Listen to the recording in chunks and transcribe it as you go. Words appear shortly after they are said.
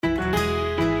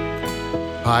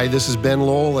Hi, this is Ben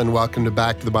Lowell, and welcome to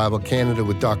Back to the Bible Canada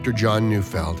with Dr. John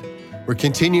Neufeld. We're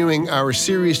continuing our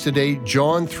series today,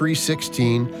 John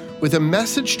 3:16, with a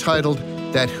message titled,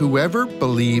 That Whoever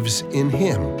Believes in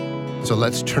Him. So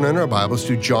let's turn in our Bibles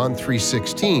to John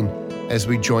 3:16 as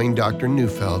we join Dr.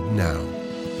 Neufeld now.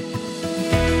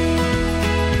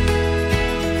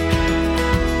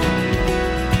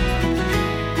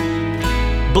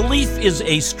 Belief is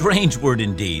a strange word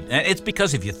indeed. It's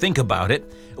because if you think about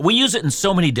it, we use it in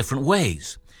so many different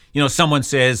ways. Someone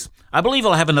says, I believe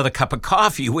I'll have another cup of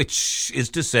coffee, which is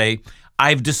to say,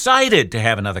 I've decided to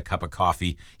have another cup of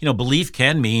coffee. Belief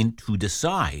can mean to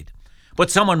decide. But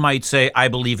someone might say, I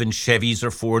believe in Chevys or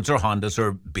Fords or Hondas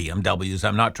or BMWs.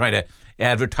 I'm not trying to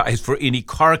advertise for any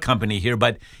car company here,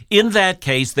 but in that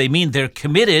case, they mean they're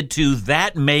committed to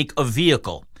that make of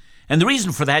vehicle. And the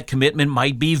reason for that commitment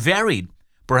might be varied.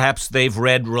 Perhaps they've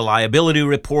read reliability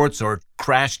reports or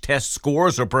crash test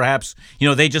scores, or perhaps,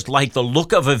 they just like the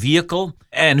look of a vehicle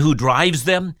and who drives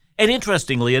them. And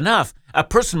interestingly enough, a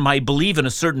person might believe in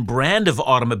a certain brand of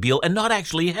automobile and not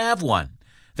actually have one.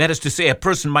 That is to say, a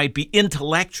person might be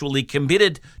intellectually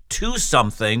committed to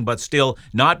something, but still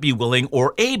not be willing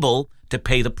or able to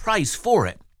pay the price for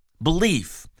it.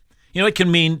 Belief. It can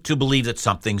mean to believe that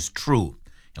something's true.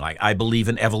 Like, I believe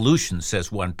in evolution, says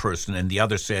one person, and the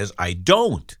other says, I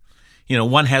don't.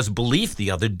 One has belief, the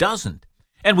other doesn't.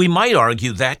 And we might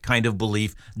argue that kind of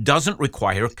belief doesn't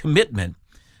require commitment,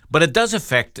 but it does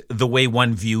affect the way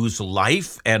one views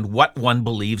life and what one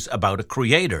believes about a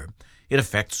creator. It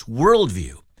affects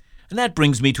worldview. And that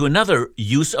brings me to another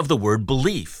use of the word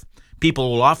belief. People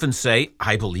will often say,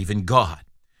 I believe in God.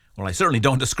 Well, I certainly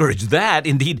don't discourage that.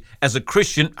 Indeed, as a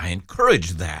Christian, I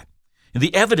encourage that.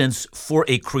 The evidence for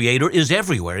a creator is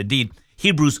everywhere. Indeed,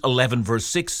 Hebrews 11 verse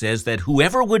 6 says that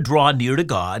whoever would draw near to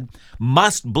God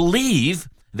must believe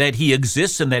that he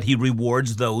exists and that he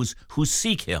rewards those who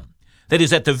seek him. That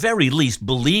is, at the very least,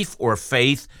 belief or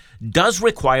faith does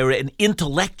require an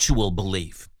intellectual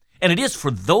belief. And it is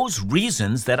for those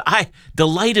reasons that I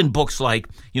delight in books like,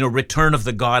 Return of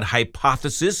the God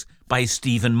Hypothesis by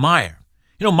Stephen Meyer.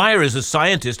 Meyer is a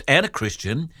scientist and a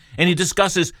Christian, and he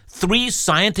discusses 3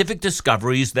 scientific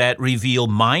discoveries that reveal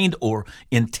mind or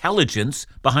intelligence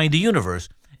behind the universe.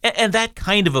 And that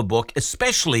kind of a book,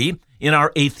 especially in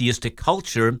our atheistic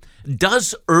culture,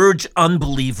 does urge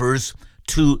unbelievers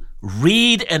to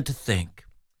read and to think.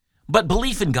 But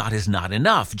belief in God is not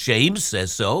enough. James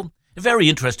says so. A very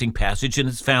interesting passage, and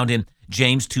it's found in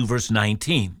James 2 verse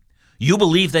 19. You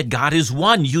believe that God is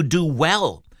one. You do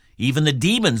well. Even the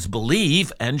demons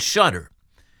believe and shudder.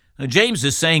 Now, James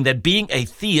is saying that being a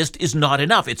theist is not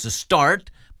enough. It's a start,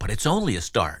 but it's only a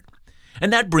start.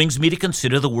 And that brings me to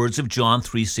consider the words of John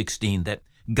 3:16, that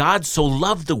God so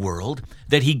loved the world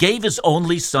that he gave his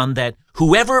only Son, that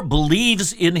whoever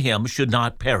believes in him should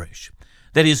not perish.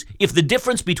 That is, if the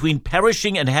difference between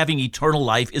perishing and having eternal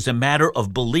life is a matter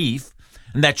of belief,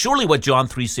 and that's surely what John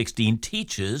 3:16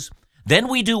 teaches, then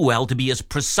we do well to be as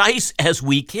precise as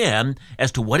we can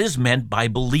as to what is meant by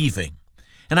believing.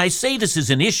 And I say this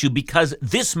is an issue because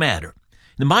this matter,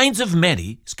 in the minds of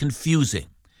many, is confusing.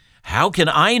 How can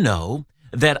I know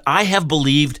that I have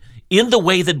believed in the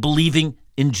way that believing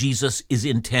in Jesus is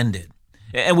intended?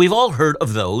 And we've all heard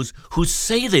of those who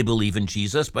say they believe in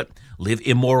Jesus but live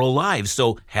immoral lives.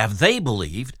 So have they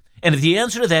believed? And if the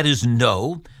answer to that is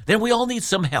no, then we all need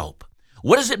some help.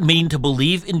 What does it mean to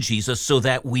believe in Jesus so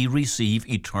that we receive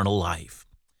eternal life?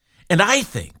 And I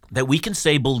think that we can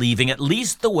say believing, at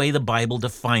least the way the Bible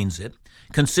defines it,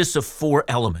 consists of 4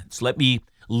 elements. Let me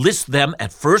list them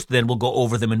at first, then we'll go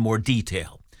over them in more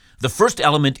detail. The first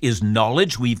element is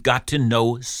knowledge. We've got to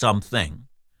know something.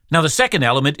 Now, the second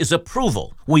element is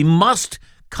approval. We must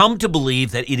come to believe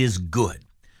that it is good.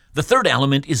 The third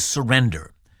element is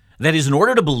surrender. That is, in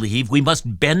order to believe, we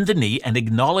must bend the knee and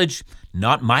acknowledge,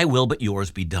 not my will, but yours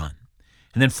be done.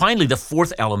 And then finally, the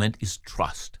fourth element is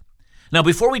trust. Now,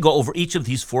 before we go over each of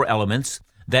these 4 elements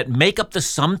that make up the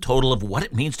sum total of what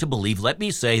it means to believe, let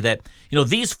me say that,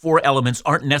 these 4 elements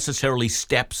aren't necessarily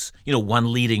steps,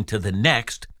 one leading to the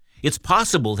next. It's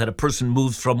possible that a person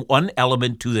moves from one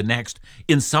element to the next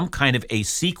in some kind of a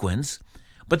sequence,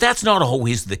 but that's not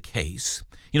always the case.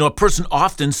 A person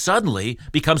often suddenly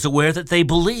becomes aware that they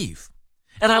believe.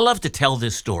 And I love to tell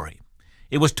this story.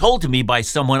 It was told to me by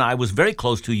someone I was very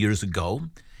close to years ago.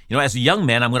 As a young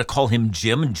man, I'm going to call him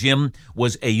Jim. Jim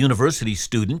was a university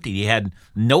student. He had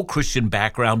no Christian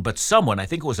background, but someone, I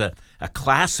think it was a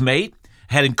classmate,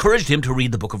 had encouraged him to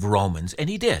read the book of Romans, and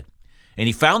he did. And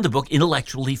he found the book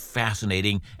intellectually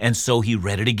fascinating, and so he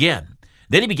read it again.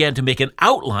 Then he began to make an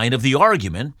outline of the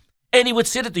argument, and he would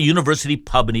sit at the university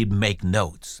pub and he'd make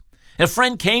notes. A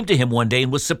friend came to him one day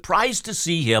and was surprised to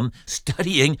see him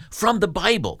studying from the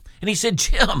Bible. And he said,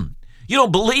 "Jim, you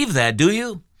don't believe that, do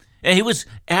you?" And he was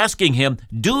asking him,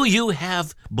 "Do you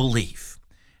have belief?"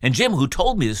 And Jim, who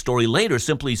told me the story later,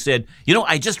 simply said,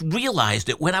 "I just realized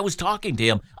it when I was talking to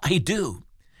him. I do."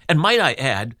 And might I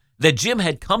add that Jim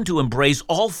had come to embrace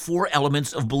all four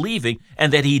elements of believing,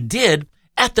 and that he did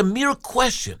at the mere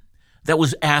question that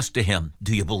was asked to him,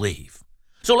 "Do you believe?"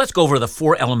 So let's go over the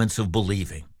four elements of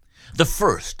believing. The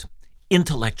first,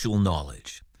 intellectual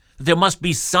knowledge. There must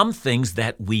be some things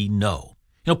that we know.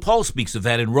 Paul speaks of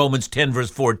that in Romans 10, verse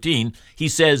 14. He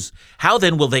says, "How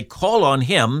then will they call on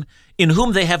him in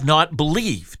whom they have not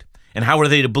believed? And how are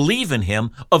they to believe in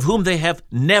him of whom they have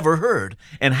never heard?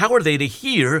 And how are they to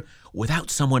hear without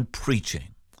someone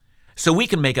preaching?" So we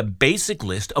can make a basic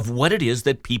list of what it is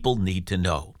that people need to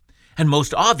know. And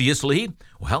most obviously,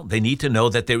 they need to know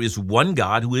that there is one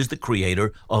God who is the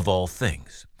creator of all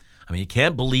things. You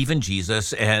can't believe in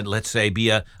Jesus and, let's say, be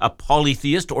a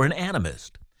polytheist or an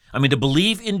animist. To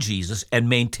believe in Jesus and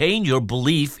maintain your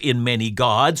belief in many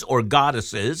gods or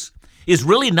goddesses is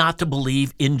really not to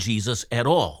believe in Jesus at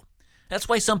all. That's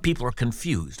why some people are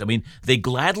confused. They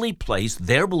gladly place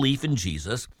their belief in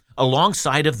Jesus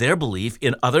alongside of their belief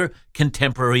in other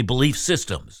contemporary belief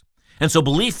systems. And so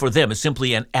belief for them is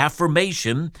simply an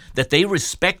affirmation that they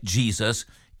respect Jesus,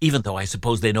 even though I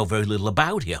suppose they know very little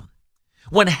about him.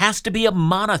 One has to be a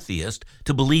monotheist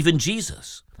to believe in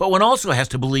Jesus, but one also has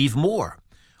to believe more.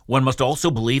 One must also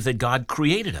believe that God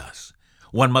created us.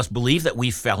 One must believe that we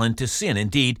fell into sin.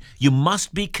 Indeed, you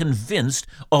must be convinced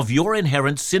of your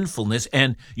inherent sinfulness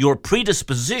and your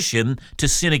predisposition to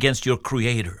sin against your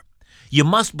Creator. You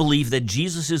must believe that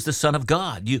Jesus is the Son of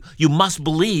God. You must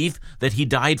believe that he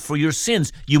died for your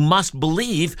sins. You must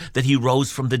believe that he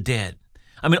rose from the dead.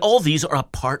 All these are a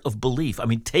part of belief.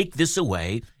 Take this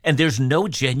away, and there's no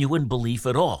genuine belief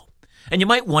at all. And you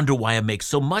might wonder why I make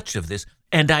so much of this,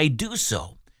 and I do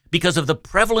so because of the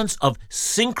prevalence of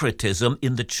syncretism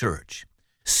in the church.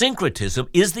 Syncretism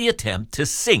is the attempt to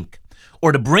sync,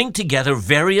 or to bring together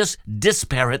various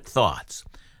disparate thoughts.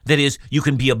 That is, you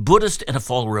can be a Buddhist and a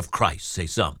follower of Christ, say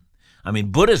some.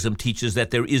 Buddhism teaches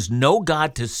that there is no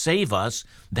God to save us,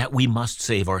 that we must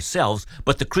save ourselves.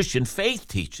 But the Christian faith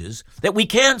teaches that we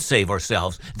can't save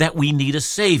ourselves, that we need a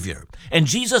Savior. And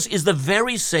Jesus is the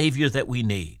very Savior that we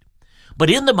need. But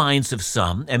in the minds of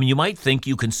some, you might think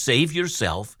you can save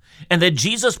yourself, and that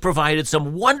Jesus provided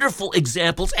some wonderful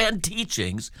examples and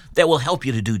teachings that will help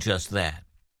you to do just that.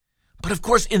 But of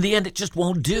course, in the end, it just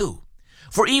won't do.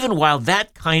 For even while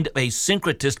that kind of a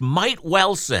syncretist might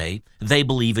well say they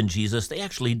believe in Jesus, they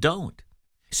actually don't.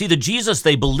 See, the Jesus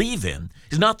they believe in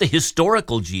is not the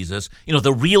historical Jesus,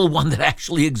 the real one that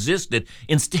actually existed.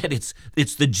 Instead,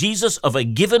 it's the Jesus of a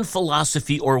given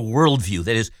philosophy or worldview.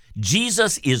 That is,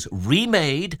 Jesus is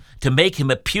remade to make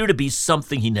him appear to be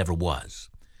something he never was.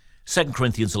 2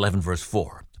 Corinthians 11, verse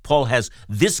 4. Paul has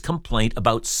this complaint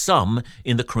about some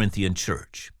in the Corinthian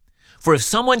church. "For if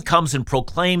someone comes and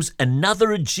proclaims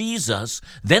another Jesus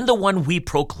than the one we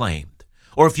proclaimed,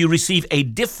 or if you receive a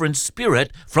different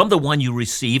spirit from the one you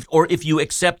received, or if you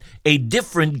accept a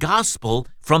different gospel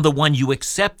from the one you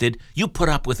accepted, you put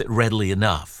up with it readily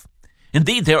enough."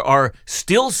 Indeed, there are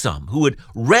still some who would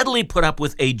readily put up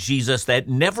with a Jesus that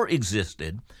never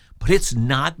existed, but it's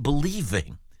not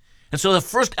believing. And so the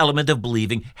first element of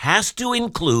believing has to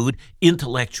include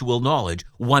intellectual knowledge.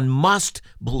 One must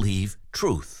believe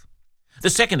truth. The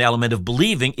second element of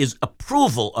believing is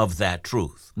approval of that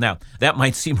truth. Now, that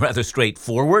might seem rather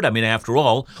straightforward. After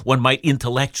all, one might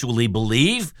intellectually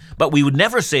believe, but we would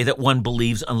never say that one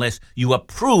believes unless you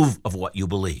approve of what you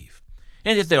believe.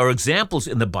 And yet there are examples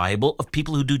in the Bible of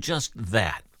people who do just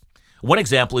that. One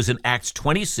example is in Acts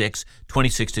 26,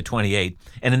 26 to 28.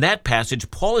 And in that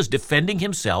passage, Paul is defending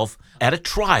himself at a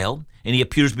trial, and he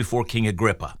appears before King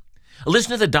Agrippa.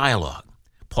 Listen to the dialogue.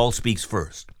 Paul speaks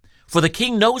first. "For the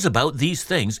king knows about these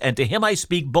things, and to him I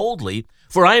speak boldly,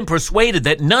 for I am persuaded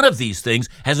that none of these things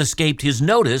has escaped his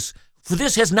notice, for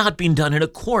this has not been done in a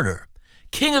corner.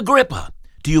 King Agrippa,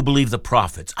 do you believe the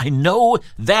prophets? I know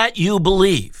that you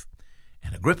believe."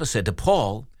 And Agrippa said to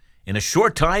Paul, "In a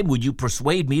short time would you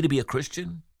persuade me to be a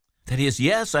Christian?" That is,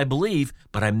 yes, I believe,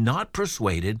 but I'm not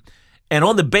persuaded, and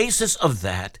on the basis of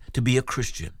that, to be a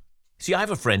Christian. See, I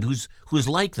have a friend who's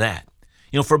like that.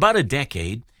 For about a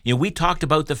decade, we talked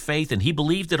about the faith, and he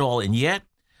believed it all, and yet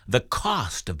the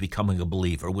cost of becoming a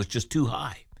believer was just too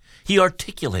high. He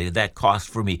articulated that cost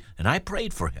for me, and I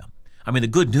prayed for him. The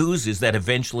good news is that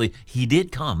eventually he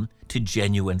did come to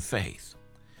genuine faith.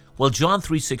 Well, John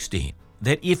 3:16,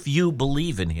 that if you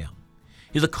believe in him,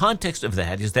 The context of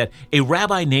that is that a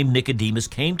rabbi named Nicodemus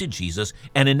came to Jesus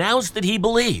and announced that he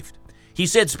believed. He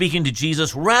said, speaking to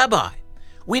Jesus, "Rabbi,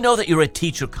 we know that you're a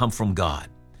teacher come from God."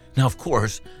 Now, of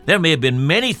course, there may have been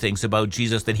many things about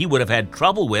Jesus that he would have had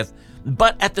trouble with,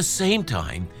 but at the same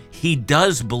time, he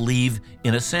does believe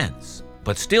in a sense.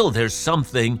 But still, there's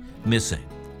something missing.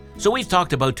 So we've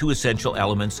talked about two essential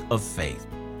elements of faith.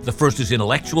 The first is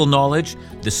intellectual knowledge,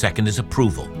 the second is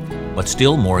approval. But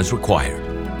still, more is required.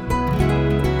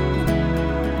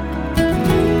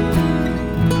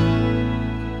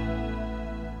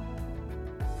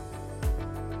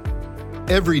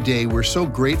 Every day, we're so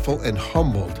grateful and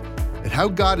humbled at how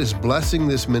God is blessing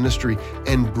this ministry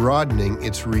and broadening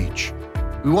its reach.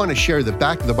 We want to share that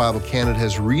Back to the Bible Canada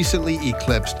has recently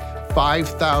eclipsed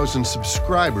 5,000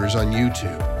 subscribers on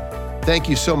YouTube. Thank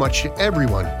you so much to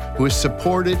everyone who has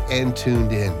supported and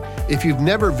tuned in. If you've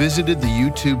never visited the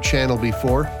YouTube channel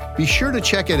before, be sure to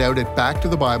check it out at Back to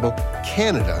the Bible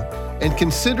Canada and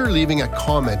consider leaving a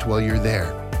comment while you're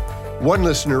there. One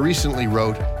listener recently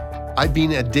wrote, "I've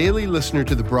been a daily listener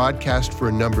to the broadcast for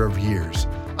a number of years.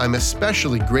 I'm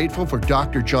especially grateful for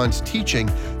Dr. John's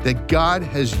teaching that God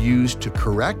has used to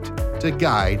correct, to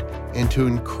guide, and to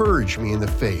encourage me in the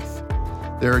faith.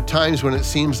 There are times when it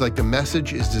seems like the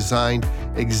message is designed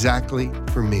exactly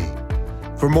for me."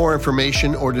 For more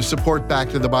information or to support Back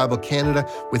to the Bible Canada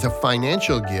with a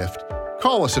financial gift,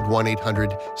 call us at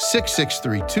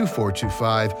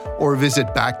 1-800-663-2425 or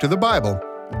visit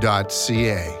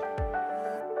backtothebible.ca.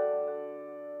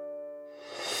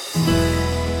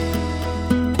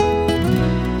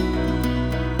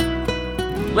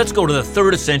 Let's go to the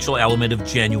third essential element of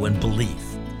genuine belief.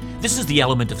 This is the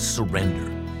element of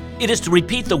surrender. It is to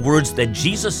repeat the words that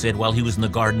Jesus said while he was in the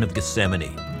Garden of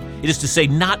Gethsemane. It is to say,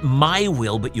 "Not my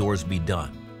will, but yours be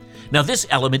done." Now, this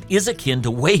element is akin to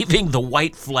waving the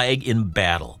white flag in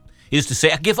battle. It is to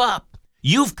say, "I give up.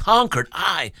 You've conquered.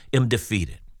 I am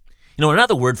defeated."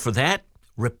 Another word for that,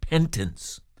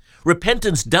 repentance.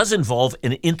 Repentance does involve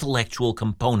an intellectual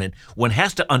component. One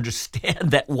has to understand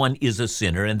that one is a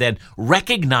sinner and then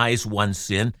recognize one's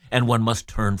sin, and one must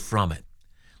turn from it.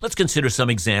 Let's consider some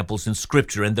examples in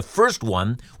Scripture, and the first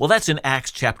one, that's in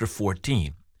Acts chapter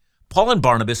 14. Paul and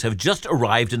Barnabas have just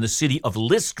arrived in the city of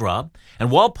Lystra, and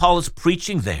while Paul is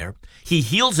preaching there, he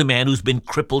heals a man who's been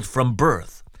crippled from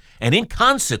birth. And in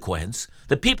consequence,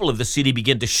 the people of the city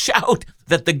begin to shout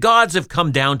that the gods have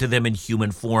come down to them in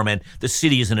human form, and the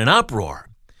city is in an uproar.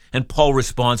 And Paul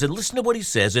responds, and listen to what he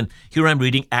says, and here I'm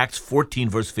reading Acts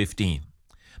 14, verse 15.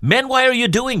 "Men, why are you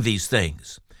doing these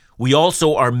things? We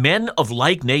also are men of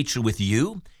like nature with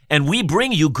you, and we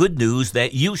bring you good news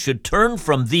that you should turn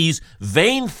from these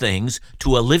vain things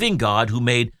to a living God who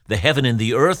made the heaven and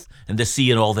the earth and the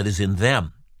sea and all that is in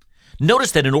them."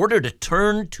 Notice that in order to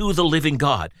turn to the living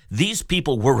God, these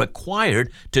people were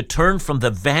required to turn from the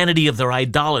vanity of their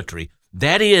idolatry.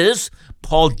 That is,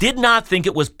 Paul did not think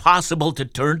it was possible to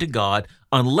turn to God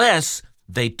unless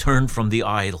they turned from the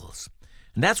idols.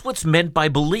 And that's what's meant by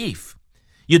belief.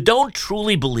 You don't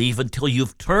truly believe until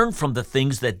you've turned from the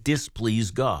things that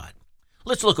displease God.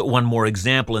 Let's look at one more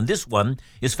example, and this one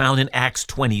is found in Acts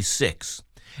 26.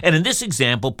 And in this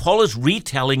example, Paul is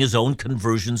retelling his own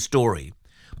conversion story.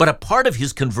 But a part of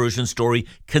his conversion story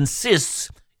consists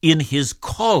in his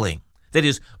calling. That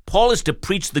is, Paul is to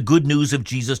preach the good news of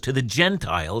Jesus to the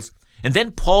Gentiles, and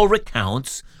then Paul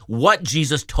recounts what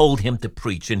Jesus told him to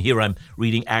preach. And here I'm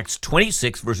reading Acts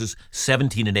 26, verses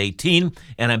 17 and 18,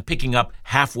 and I'm picking up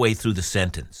halfway through the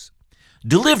sentence.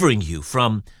 "Delivering you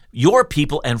from your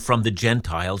people and from the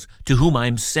Gentiles, to whom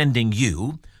I'm sending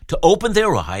you, to open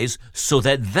their eyes so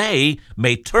that they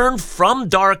may turn from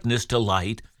darkness to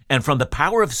light, and from the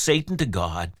power of Satan to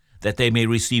God, that they may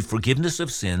receive forgiveness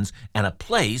of sins and a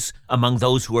place among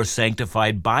those who are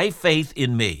sanctified by faith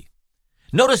in me."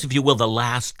 Notice, if you will, the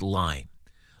last line.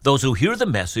 Those who hear the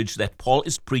message that Paul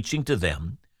is preaching to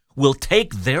them will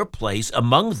take their place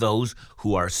among those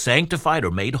who are sanctified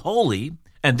or made holy,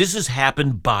 and this has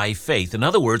happened by faith. In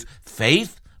other words,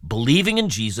 faith, believing in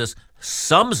Jesus,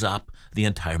 sums up the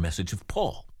entire message of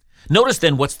Paul. Notice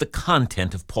then what's the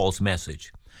content of Paul's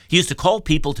message. He is to call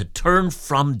people to turn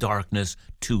from darkness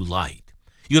to light.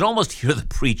 You'd almost hear the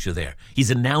preacher there.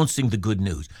 He's announcing the good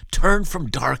news. Turn from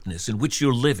darkness in which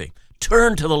you're living.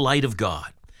 Turn to the light of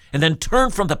God. And then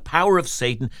turn from the power of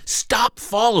Satan. Stop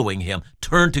following him.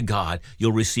 Turn to God.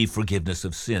 You'll receive forgiveness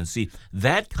of sins. See,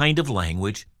 that kind of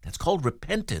language, that's called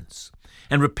repentance.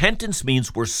 And repentance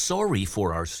means we're sorry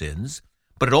for our sins,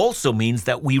 but it also means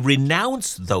that we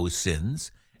renounce those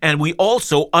sins, and we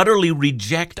also utterly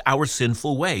reject our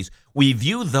sinful ways. We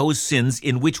view those sins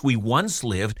in which we once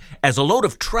lived as a load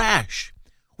of trash.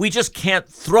 We just can't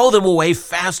throw them away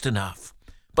fast enough.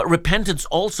 But repentance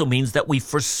also means that we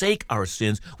forsake our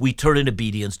sins. We turn in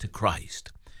obedience to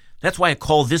Christ. That's why I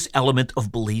call this element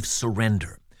of belief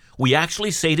surrender. We actually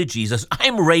say to Jesus,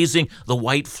 I'm raising the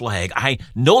white flag. I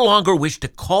no longer wish to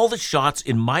call the shots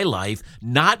in my life.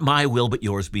 Not my will, but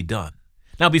yours be done.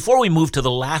 Now, before we move to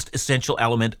the last essential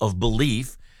element of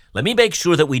belief, let me make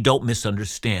sure that we don't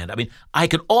misunderstand. I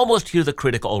can almost hear the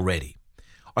critic already.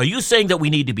 Are you saying that we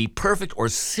need to be perfect or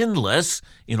sinless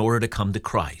in order to come to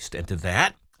Christ? And to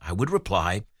that, I would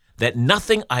reply that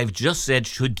nothing I've just said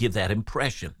should give that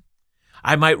impression.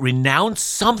 I might renounce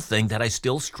something that I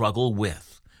still struggle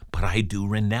with, but I do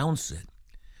renounce it.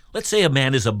 Let's say a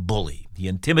man is a bully. He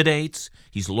intimidates,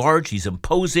 he's large, he's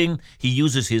imposing, he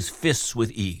uses his fists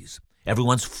with ease.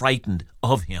 Everyone's frightened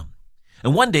of him.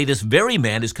 And one day this very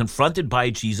man is confronted by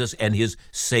Jesus and his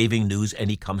saving news, and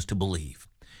he comes to believe.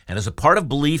 And as a part of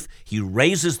belief, he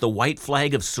raises the white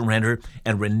flag of surrender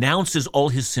and renounces all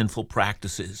his sinful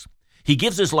practices. He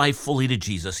gives his life fully to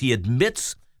Jesus. He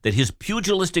admits that his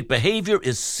pugilistic behavior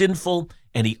is sinful,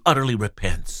 and he utterly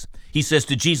repents. He says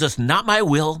to Jesus, not my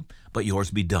will, but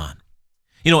yours be done.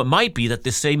 It might be that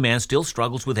this same man still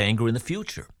struggles with anger in the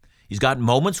future. He's got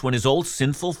moments when his old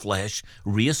sinful flesh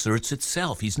reasserts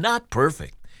itself. He's not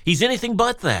perfect. He's anything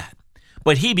but that.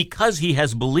 But he, because he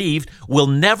has believed, will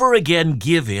never again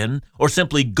give in or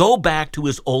simply go back to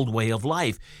his old way of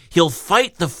life. He'll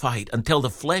fight the fight until the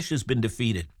flesh has been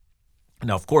defeated.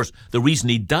 Now, of course, the reason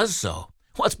he does so,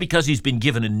 it's because he's been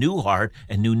given a new heart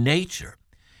and new nature.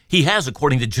 He has,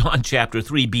 according to John chapter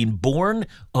 3, been born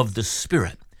of the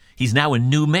Spirit. He's now a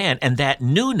new man, and that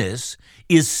newness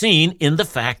is seen in the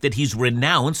fact that he's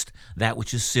renounced that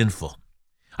which is sinful.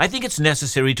 I think it's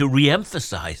necessary to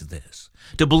reemphasize this.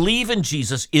 To believe in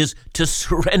Jesus is to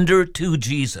surrender to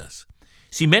Jesus.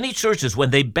 See, many churches, when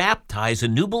they baptize a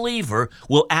new believer,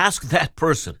 will ask that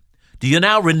person, do you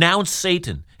now renounce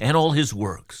Satan and all his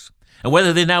works? And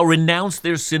whether they now renounce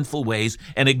their sinful ways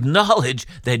and acknowledge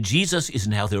that Jesus is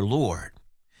now their Lord.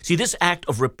 See, this act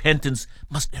of repentance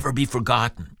must never be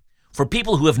forgotten. For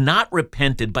people who have not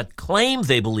repented but claim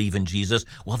they believe in Jesus,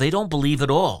 they don't believe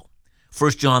at all.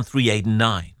 1 John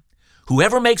 3:8-9.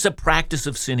 Whoever makes a practice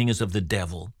of sinning is of the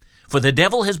devil, for the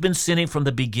devil has been sinning from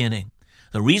the beginning.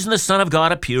 The reason the Son of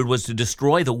God appeared was to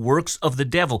destroy the works of the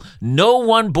devil. No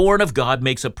one born of God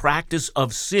makes a practice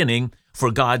of sinning, for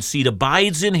God's seed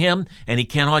abides in him, and he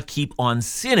cannot keep on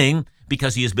sinning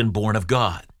because he has been born of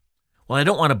God. Well, I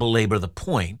don't want to belabor the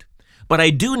point, but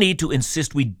I do need to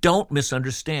insist we don't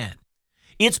misunderstand.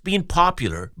 It's been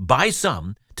popular by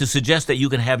some to suggest that you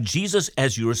can have Jesus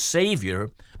as your Savior,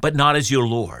 but not as your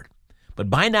Lord. But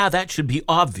by now that should be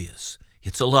obvious.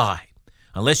 It's a lie.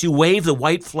 Unless you wave the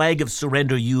white flag of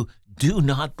surrender, you do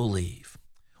not believe.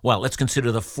 Well, let's consider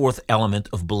the fourth element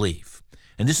of belief,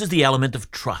 and this is the element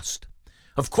of trust.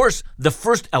 Of course, the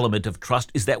first element of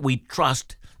trust is that we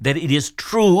trust that it is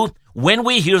true when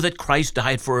we hear that Christ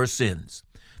died for our sins,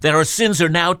 that our sins are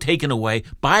now taken away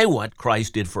by what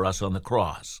Christ did for us on the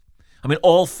cross.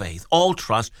 All faith, all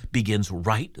trust begins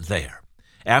right there.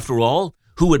 After all,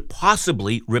 who would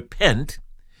possibly repent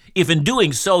if in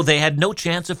doing so they had no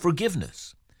chance of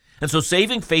forgiveness? And so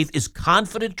saving faith is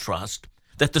confident trust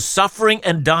that the suffering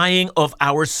and dying of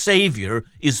our Savior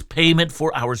is payment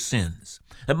for our sins,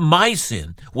 that my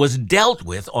sin was dealt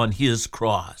with on his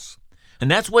cross. And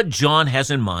that's what John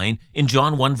has in mind in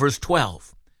John 1 verse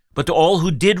 12. But to all who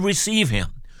did receive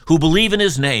him, who believe in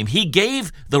his name, he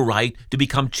gave the right to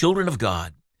become children of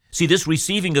God. See, this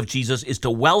receiving of Jesus is to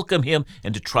welcome him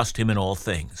and to trust him in all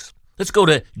things. Let's go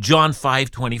to John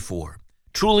 5:24.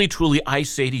 Truly, truly, I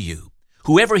say to you,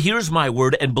 whoever hears my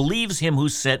word and believes him who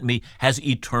sent me has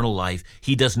eternal life.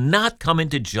 He does not come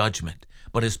into judgment,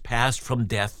 but is passed from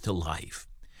death to life.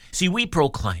 See, we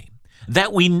proclaim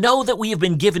that we know that we have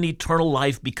been given eternal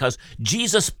life because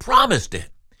Jesus promised it,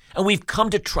 and we've come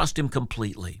to trust him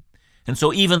completely. And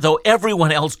so even though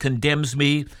everyone else condemns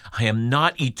me, I am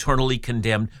not eternally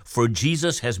condemned, for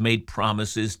Jesus has made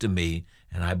promises to me,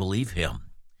 and I believe him.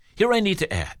 Here I need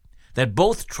to add that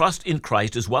both trust in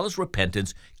Christ as well as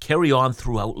repentance carry on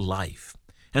throughout life.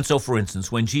 And so, for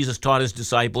instance, when Jesus taught his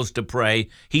disciples to pray,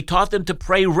 he taught them to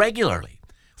pray regularly,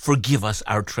 forgive us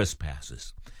our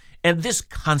trespasses. And this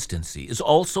constancy is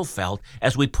also felt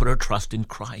as we put our trust in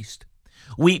Christ.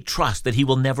 We trust that he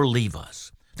will never leave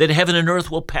us, that heaven and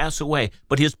earth will pass away,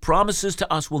 but his promises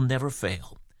to us will never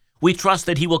fail. We trust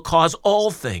that he will cause all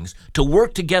things to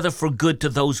work together for good to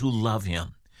those who love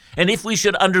him. And if we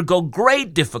should undergo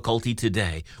great difficulty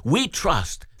today, we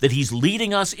trust that he's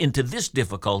leading us into this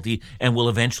difficulty and will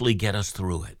eventually get us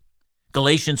through it.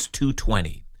 Galatians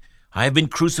 2:20. I have been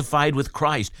crucified with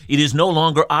Christ. It is no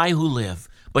longer I who live,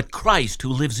 but Christ who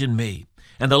lives in me.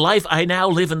 And the life I now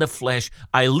live in the flesh,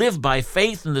 I live by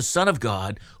faith in the Son of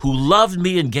God, who loved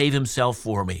me and gave himself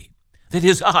for me. That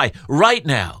is, I, right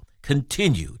now,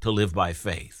 continue to live by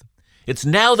faith. It's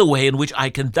now the way in which I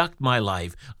conduct my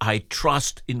life. I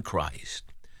trust in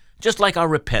Christ. Just like our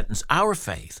repentance, our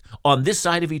faith on this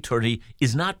side of eternity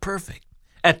is not perfect.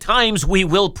 At times we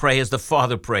will pray as the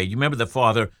Father prayed. You remember the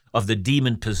father of the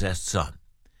demon-possessed son.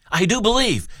 I do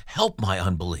believe. Help my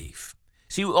unbelief.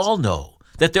 See, we all know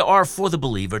that there are, for the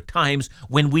believer, times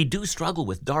when we do struggle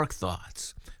with dark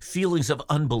thoughts, feelings of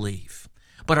unbelief.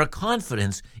 But our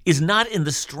confidence is not in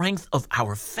the strength of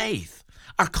our faith.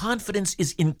 Our confidence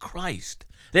is in Christ.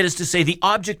 That is to say, the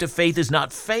object of faith is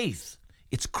not faith,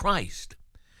 it's Christ.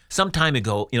 Some time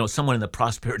ago, someone in the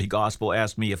prosperity gospel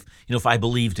asked me if I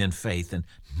believed in faith, and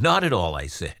not at all, I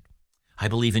said. I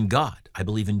believe in God. I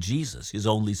believe in Jesus, his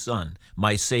only Son,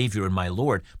 my Savior and my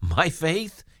Lord. My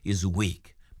faith is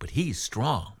weak, but he's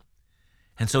strong.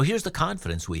 And so here's the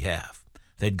confidence we have,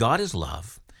 that God is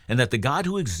love, and that the God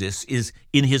who exists is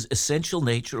in his essential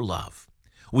nature love.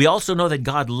 We also know that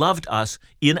God loved us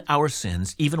in our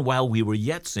sins. Even while we were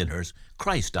yet sinners,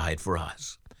 Christ died for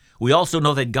us. We also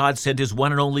know that God sent his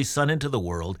one and only Son into the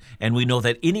world, and we know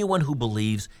that anyone who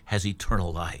believes has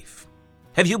eternal life.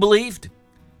 Have you believed?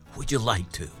 Would you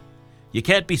like to? You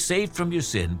can't be saved from your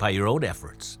sin by your own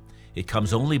efforts. It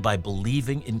comes only by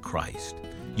believing in Christ.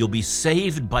 You'll be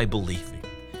saved by believing.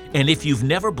 And if you've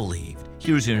never believed,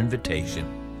 here's your invitation.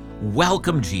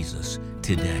 Welcome Jesus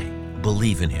today.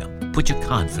 Believe in him. Put your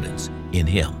confidence in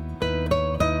him.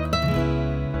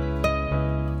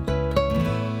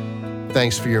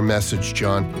 Thanks for your message,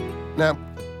 John. Now,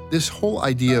 this whole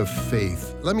idea of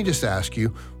faith, let me just ask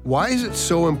you, why is it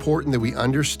so important that we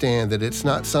understand that it's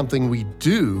not something we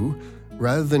do,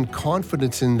 rather than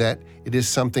confidence in that it is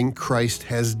something Christ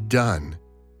has done?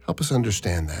 Help us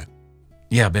understand that.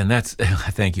 Yeah, Ben,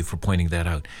 thank you for pointing that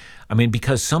out.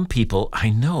 Because some people, I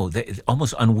know, that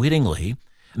almost unwittingly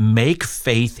make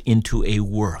faith into a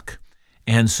work.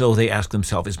 And so they ask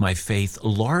themselves, is my faith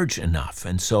large enough?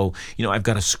 And so, I've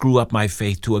got to screw up my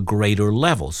faith to a greater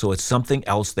level. So it's something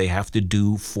else they have to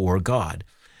do for God.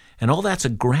 And all that's a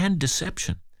grand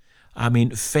deception.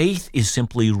 Faith is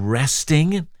simply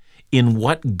resting in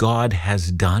what God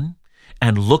has done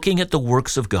and looking at the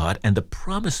works of God and the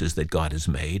promises that God has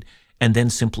made, and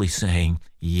then simply saying,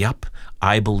 yep,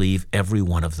 I believe every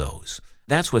one of those.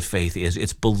 That's what faith is.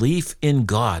 It's belief in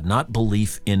God, not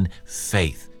belief in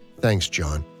faith. Thanks,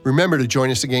 John. Remember to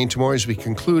join us again tomorrow as we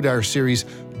conclude our series,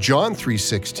 John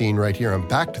 3:16, right here on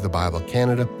Back to the Bible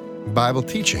Canada, Bible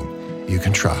teaching you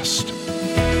can trust.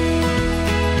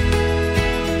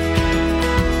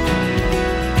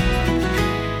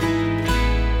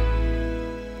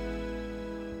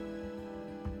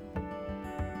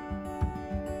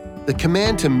 The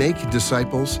command to make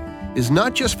disciples is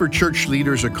not just for church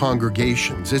leaders or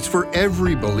congregations. It's for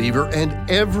every believer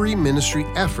and every ministry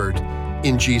effort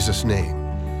in Jesus' name.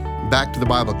 Back to the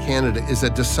Bible Canada is a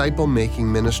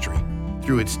disciple-making ministry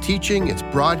through its teaching, its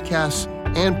broadcasts,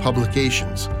 and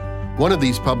publications. One of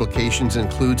these publications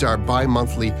includes our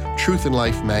bi-monthly Truth and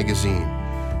Life magazine.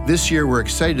 This year, we're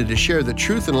excited to share that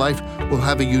Truth and Life will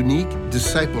have a unique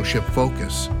discipleship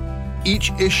focus.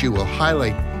 Each issue will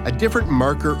highlight a different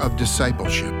marker of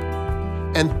discipleship.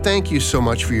 And thank you so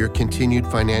much for your continued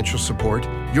financial support.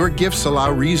 Your gifts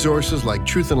allow resources like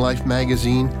Truth and Life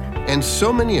magazine and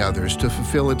so many others to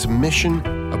fulfill its mission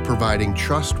of providing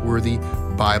trustworthy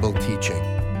Bible teaching.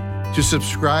 To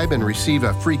subscribe and receive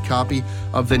a free copy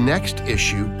of the next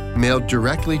issue mailed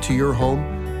directly to your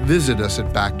home, visit us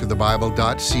at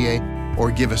backtothebible.ca or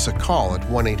give us a call at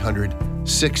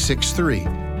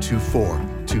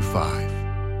 1-800-663-2425.